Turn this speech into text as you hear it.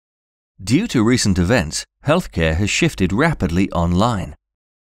Due to recent events, healthcare has shifted rapidly online.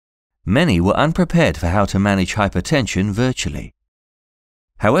 Many were unprepared for how to manage hypertension virtually.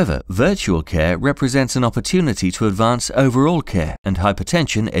 However, virtual care represents an opportunity to advance overall care and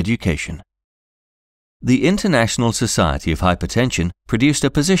hypertension education. The International Society of Hypertension produced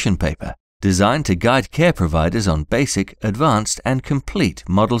a position paper designed to guide care providers on basic, advanced, and complete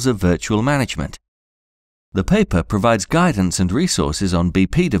models of virtual management. The paper provides guidance and resources on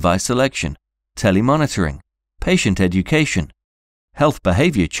BP device selection, telemonitoring, patient education, health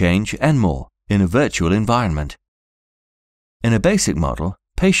behavior change, and more in a virtual environment. In a basic model,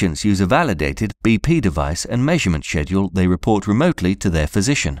 patients use a validated BP device and measurement schedule they report remotely to their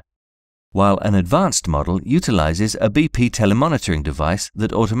physician, while an advanced model utilizes a BP telemonitoring device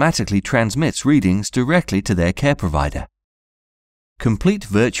that automatically transmits readings directly to their care provider. Complete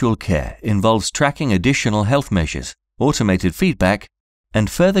virtual care involves tracking additional health measures, automated feedback, and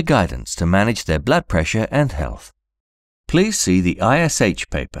further guidance to manage their blood pressure and health. Please see the ISH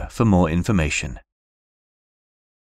paper for more information.